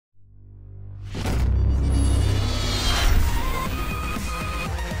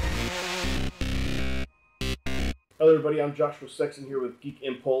Hello, everybody. I'm Joshua Sexton here with Geek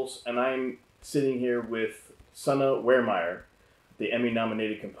Impulse, and I'm sitting here with Sunna Wehrmeijer, the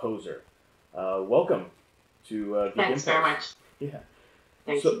Emmy-nominated composer. Welcome to Geek Thanks Impulse. very much. Yeah.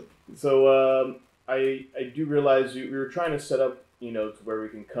 Thank you. I do realize we were trying to set up, to where we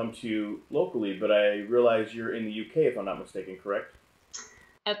can come to you locally, but I realize you're in the UK, if I'm not mistaken, correct?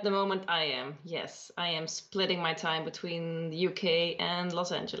 At the moment, I am. Yes, I am splitting my time between the UK and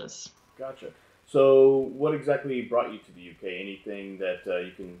Los Angeles. Gotcha. So, what exactly brought you to the UK? Anything that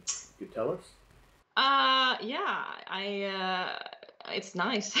you could tell us? Yeah, it's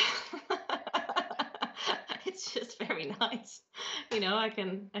nice. It's just very nice. I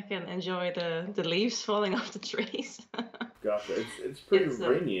can enjoy the leaves falling off the trees. Gotcha. It's pretty It's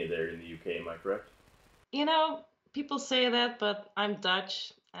rainy there in the UK, am I correct? you know, people say that, but I'm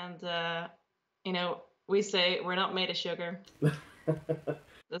Dutch, and we say we're not made of sugar.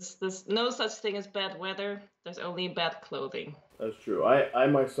 There's no such thing as bad weather. There's only bad clothing. That's true. I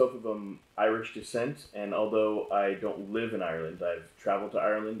myself am Irish descent, and although I don't live in Ireland, I've traveled to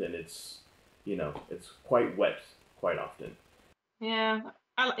Ireland, and it's quite wet quite often. Yeah,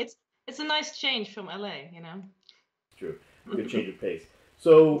 it's a nice change from LA. It's true. Good change of pace.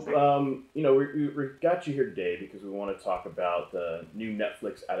 So, Exactly. we got you here today because we want to talk about the new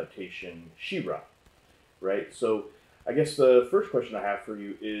Netflix adaptation, She-Ra, right? So, I guess the first question I have for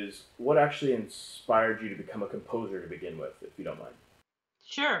you is, what actually inspired you to become a composer to begin with, if you don't mind?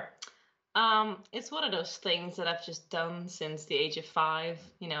 Sure. It's one of those things that I've just done since the age of 5,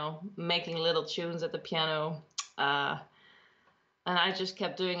 making little tunes at the piano. Uh, and I just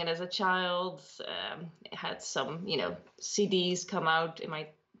kept doing it as a child. I had some, CDs come out in my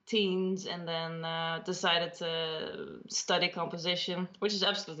teens, and then decided to study composition, which is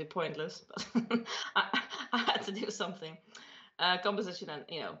absolutely pointless, but I had to do something. Composition and,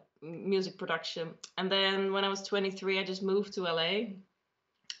 music production. And then when I was 23, I just moved to LA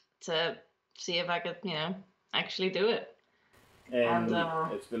to see if I could, actually do it. And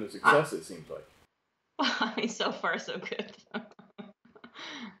And it's been a success, it seems like. I mean, so far so good.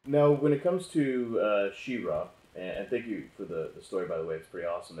 Now, when it comes to She-Ra, and thank you for the story, by the way, it's pretty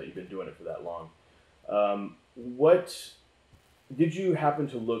awesome that you've been doing it for that long. What did you happen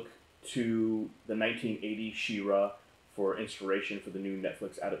to look to the 1980 She-Ra for inspiration for the new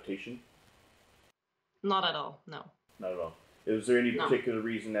Netflix adaptation? Not at all. No. Not at all. Is there any No. particular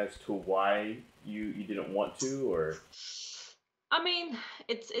reason as to why you didn't want to, or? I mean,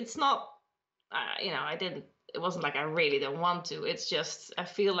 it's not. I didn't. It wasn't like I really don't want to. It's just I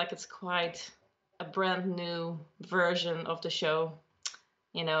feel like it's quite a brand new version of the show,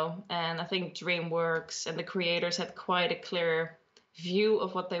 And I think DreamWorks and the creators had quite a clear view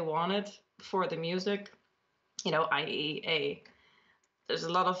of what they wanted for the music, i.e., there's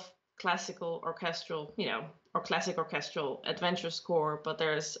a lot of classical orchestral, or classic orchestral adventure score, but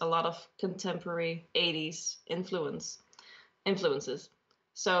there's a lot of contemporary 80s influences.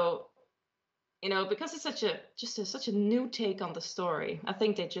 So, because it's such a new take on the story, I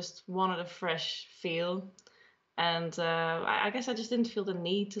think they just wanted a fresh feel. And I guess I just didn't feel the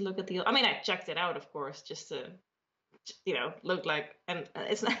need to look at I mean, I checked it out, of course, just to, look like, and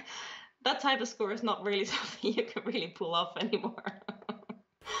it's not, that type of score is not really something you can really pull off anymore.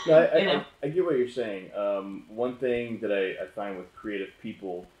 No, you know? I get what you're saying. One thing that I find with creative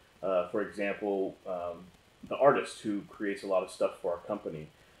people, for example, the artist who creates a lot of stuff for our company,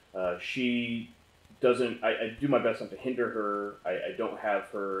 she doesn't. I do my best not to hinder her. I don't have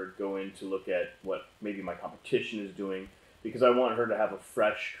her go in to look at what maybe my competition is doing because I want her to have a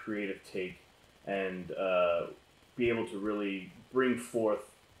fresh, creative take and be able to really bring forth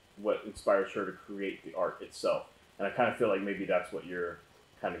what inspires her to create the art itself. And I kind of feel like maybe that's what you're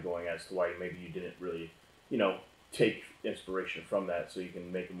kind of going as to why maybe you didn't really, take inspiration from that so you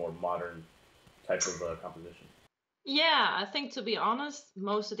can make a more modern type of composition. Yeah, I think to be honest,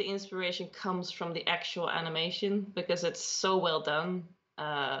 most of the inspiration comes from the actual animation because it's so well done.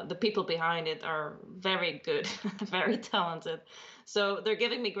 The people behind it are very good, very talented. So they're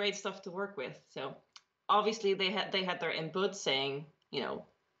giving me great stuff to work with. So obviously they had their input saying,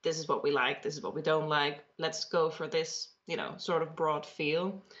 this is what we like, this is what we don't like. Let's go for this, sort of broad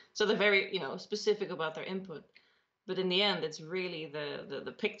feel. So they're very, specific about their input. But in the end, it's really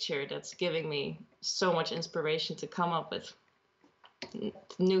the picture that's giving me so much inspiration to come up with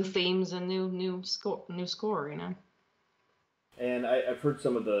new themes and new score. And I've heard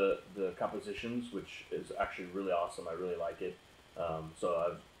some of the compositions, which is actually really awesome. I really like it. So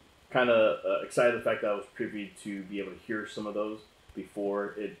I'm kind of excited the fact that I was privy to be able to hear some of those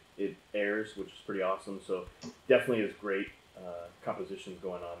before it airs, which is pretty awesome. So definitely is great compositions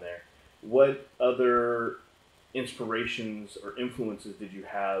going on there. What other inspirations or influences did you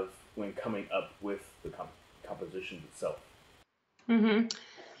have when coming up with the compositions itself? Hmm.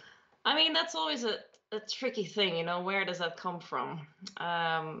 I mean, that's always a tricky thing, you know, where does that come from?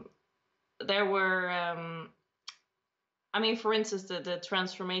 Um, there were, I mean, for instance, the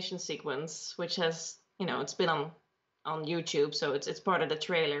transformation sequence, which has, you know, it's been on YouTube, so it's part of the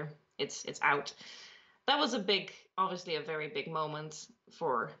trailer. It's out. That was a big, obviously a very big moment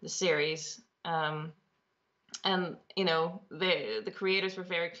for the series. And you know, the creators were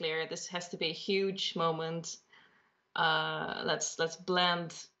very clear. This has to be a huge moment. Let's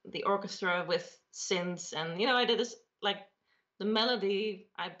blend the orchestra with synths, and you know, I did this like the melody.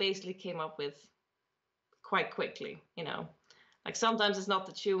 I basically came up with quite quickly. You know, like sometimes it's not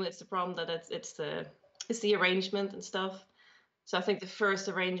the tune; it's the problem that it's the arrangement and stuff. So I think the first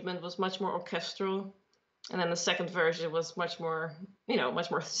arrangement was much more orchestral, and then the second version was much more, you know, much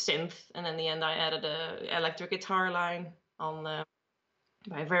more synth. And in the end, I added a electric guitar line on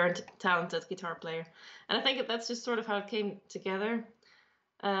by a very talented guitar player. And I think that's just sort of how it came together.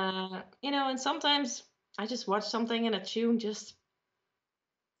 You know, and sometimes I just watch something and a tune just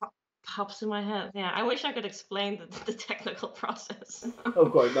pops in my head. Yeah, I wish I could explain the technical process.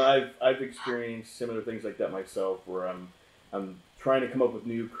 Of course, no, I've experienced similar things like that myself, where I'm trying to come up with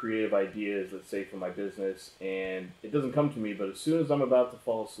new creative ideas, let's say for my business, and it doesn't come to me. But as soon as I'm about to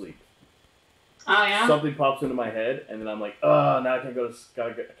fall asleep, Oh yeah. something pops into my head, and then I'm like, oh, now I can't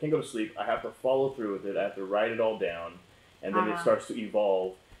I can't go to sleep. I have to follow through with it. I have to write it all down, and then it starts to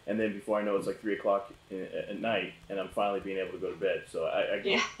evolve. And then before I know, it's like 3 o'clock at night, and I'm finally being able to go to bed. So I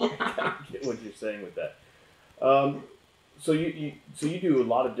get, I get what you're saying with that. Um, so you do a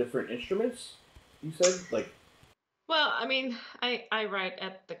lot of different instruments. You said like. Well, I mean, I write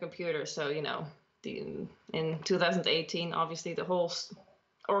at the computer, so you know, in 2018, obviously the whole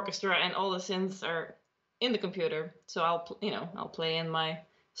orchestra and all the synths are in the computer. So you know, I'll play in my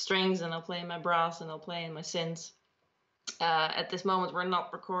strings and I'll play in my brass and I'll play in my synths. At this moment, we're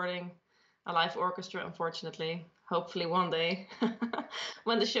not recording a live orchestra, unfortunately. Hopefully, one day,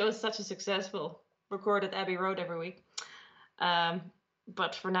 when the show is such a success, we'll record at Abbey Road every week. Um,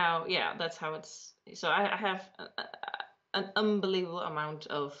 but for now, yeah, that's how it's. So I have an unbelievable amount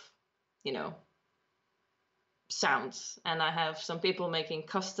of, you know, sounds, and I have some people making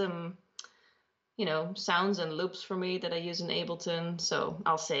custom, you know, sounds and loops for me that I use in Ableton. So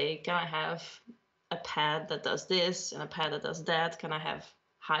I'll say, can I have a pad that does this and a pad that does that? Can I have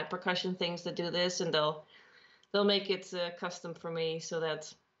high percussion things that do this? And they'll make it custom for me so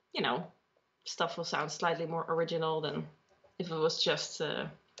that, you know, stuff will sound slightly more original than if it was just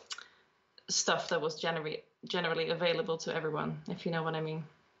stuff that was generally available to everyone, if you know what I mean.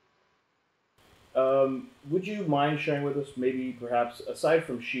 Would you mind sharing with us, maybe perhaps aside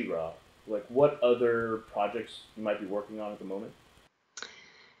from She-Ra, like what other projects you might be working on at the moment?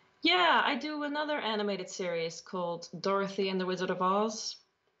 Yeah, I do another animated series called Dorothy and the Wizard of Oz.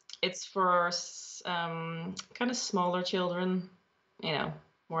 It's for kind of smaller children, you know,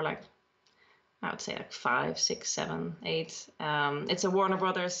 more like I would say like 5, 6, 7, 8. It's a Warner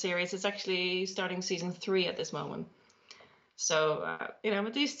Brothers series. It's actually starting season 3 at this moment. So you know,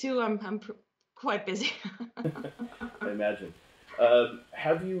 with these two, I'm quite busy. I imagine.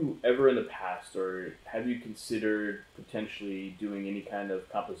 Have you ever in the past, or have you considered potentially doing any kind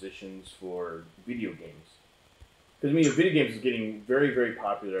of compositions for video games? Because I mean, video games is getting very, very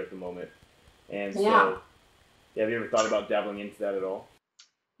popular at the moment, and so yeah, have you ever thought about dabbling into that at all?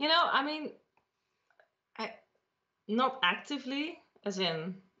 You know, I mean, not actively, as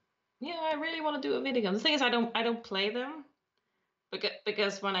in, yeah, I really want to do a video game. The thing is, I don't play them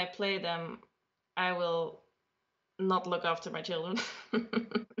because when I play them, I will not look after my children.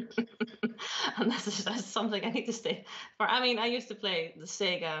 And that's something I need to stay for. I mean, I used to play the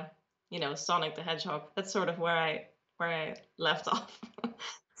Sega, you know, Sonic the Hedgehog. That's sort of where I left off.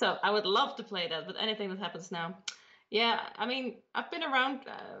 So I would love to play that, but anything that happens now. Yeah, I mean, I've been around.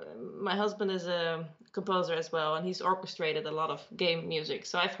 My husband is a composer as well, and he's orchestrated a lot of game music.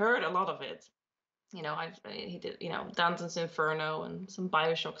 So I've heard a lot of it. You know, he did, you know, Dante's Inferno and some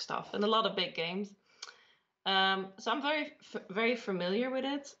Bioshock stuff, and a lot of big games. So I'm very familiar with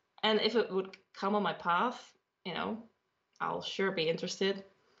it, and if it would come on my path, you know, I'll sure be interested.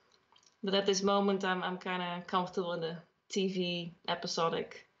 But at this moment, I'm kind of comfortable in the TV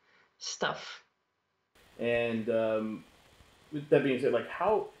episodic stuff. And with that being said, like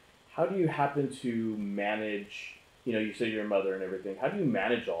how do you happen to manage? You know, you say you're a mother and everything. How do you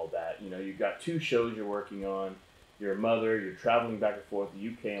manage all that? You know, you've got 2 shows you're working on. You're a mother. You're traveling back and forth, the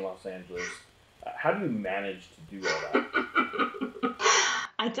UK and Los Angeles. How do you manage to do all that?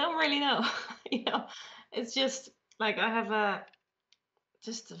 I don't really know. You know, It's just like I have a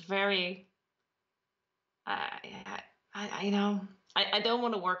just a very you know, I don't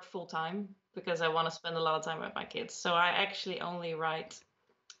want to work full time because I want to spend a lot of time with my kids. So I actually only write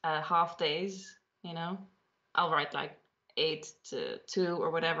half days. You know, I'll write like 8 to 2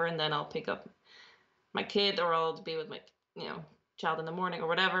 or whatever, and then I'll pick up my kid or I'll be with my child in the morning or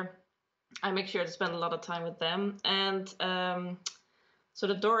whatever. I make sure to spend a lot of time with them. And so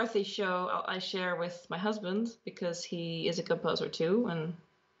the Dorothy show I share with my husband because he is a composer too, and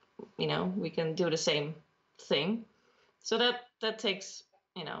we can do the same thing. So that takes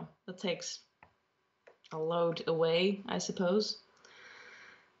that takes a load away, I suppose.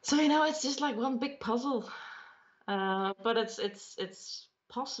 So it's just like one big puzzle. But it's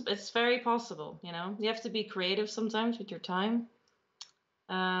possible. It's very possible. You have to be creative sometimes with your time.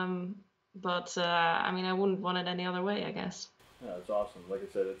 Um, but I mean, I wouldn't want it any other way, I guess. Yeah, it's awesome. Like I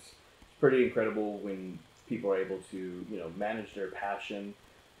said, it's pretty incredible when people are able to manage their passion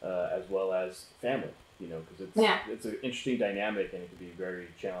as well as family. Because it's an interesting dynamic and it can be very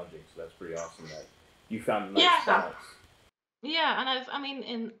challenging. So that's pretty awesome that you found a nice balance. Yeah, and I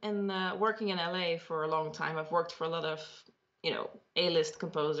mean, in working in LA for a long time, I've worked for a lot of A-list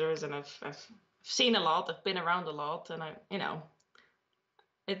composers, and I've seen a lot. I've been around a lot, and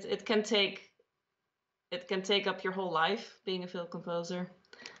it can take up your whole life being a film composer.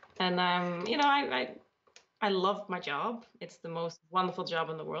 And I love my job. It's the most wonderful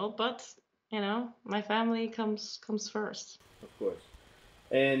job in the world, but my family comes first. Of course.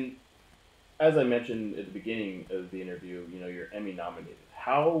 And as I mentioned at the beginning of the interview, you're Emmy nominated.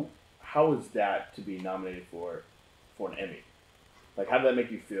 How is that to be nominated for an Emmy? Like, how did that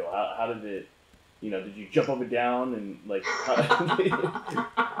make you feel? How did it? Did you jump up and down and like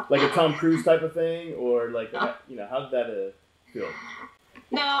like a Tom Cruise type of thing, or like how did that feel?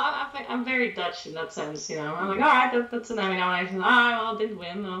 No, I'm very Dutch in that sense. I'm like, all right, that's an Emmy nomination. Well, I didn't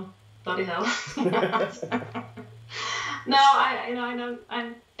win. Oh, bloody hell. No, I know.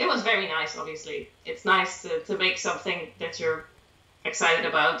 It was very nice. Obviously, it's nice to make something that you're excited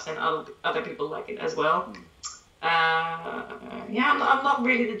about, and other people like it as well. Yeah, I'm not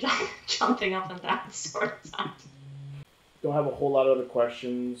really the jumping up and down sort of type. Don't have a whole lot of other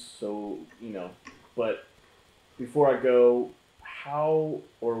questions, so but before I go, how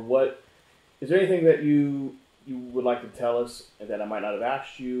or what is there anything that you would like to tell us that I might not have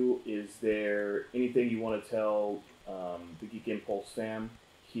asked you? Is there anything you want to tell the Geek Impulse fam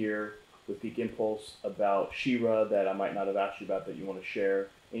here with Geek Impulse about She-Ra that I might not have asked you about that you want to share?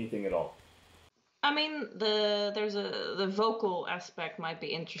 Anything at all? I mean, the vocal aspect might be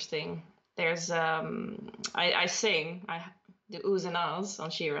interesting. There's I sing, I do oohs and ahs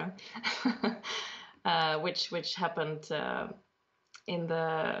on She-Ra, which happened in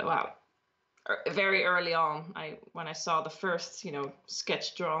the very early on. When I saw the first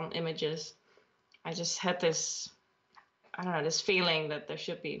sketch drawn images, I just had this, I don't know, this feeling that there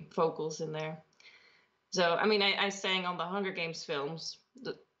should be vocals in there. So I mean, I sang on the Hunger Games films,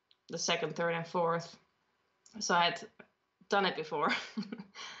 the second, third, and fourth. So I had done it before,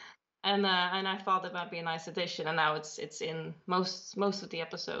 and I thought it might be a nice addition. And now it's in most of the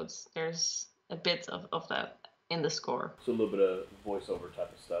episodes. There's a bit of that in the score. So a little bit of voiceover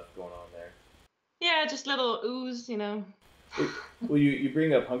type of stuff going on there. Yeah, just little oohs, Well, you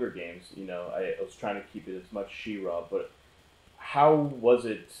bring up Hunger Games. I was trying to keep it as much She-Ra, but how was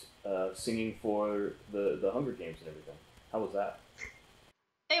it singing for the Hunger Games and everything? How was that?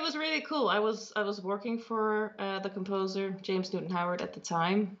 It was really cool. I was working for the composer James Newton Howard at the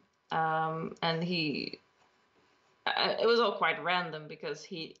time, and it was all quite random because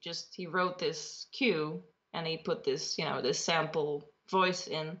he wrote this cue and he put this this sample voice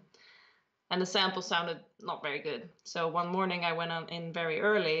in, and the sample sounded not very good. So one morning I went in very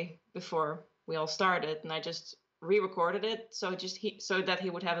early before we all started, and I just re-recorded it so that he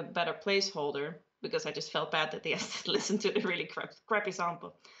would have a better placeholder, because I just felt bad that he has to listen to the really crappy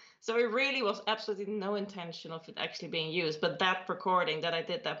sample. So it really was absolutely no intention of it actually being used, but that recording that I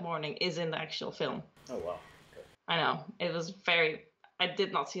did that morning is in the actual film. Oh wow! Okay. I know, it was I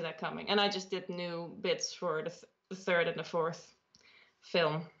did not see that coming, and I just did new bits for the third and the fourth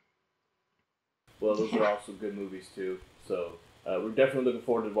film. Well, those are also good movies too. So we're definitely looking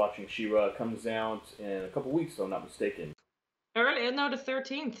forward to watching She-Ra. It comes out in a couple weeks, if I'm not mistaken. Early, no, the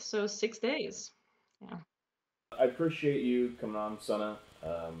 13th, so 6 days. Yeah. I appreciate you coming on, Sunna,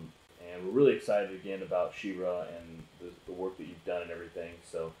 and we're really excited again about She-Ra and the work that you've done and everything.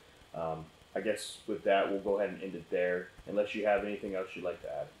 So I guess with that, we'll go ahead and end it there, unless you have anything else you'd like to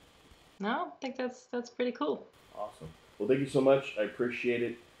add. No, I think that's pretty cool. Awesome. Well, thank you so much. I appreciate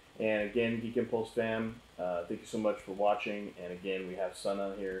it. And again, Geek Impulse fam, thank you so much for watching. And again, we have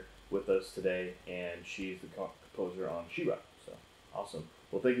Sunna here with us today, and she's the composer on She-Ra. So awesome.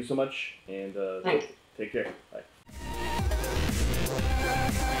 Well, thank you so much, and Thanks. take care. Bye.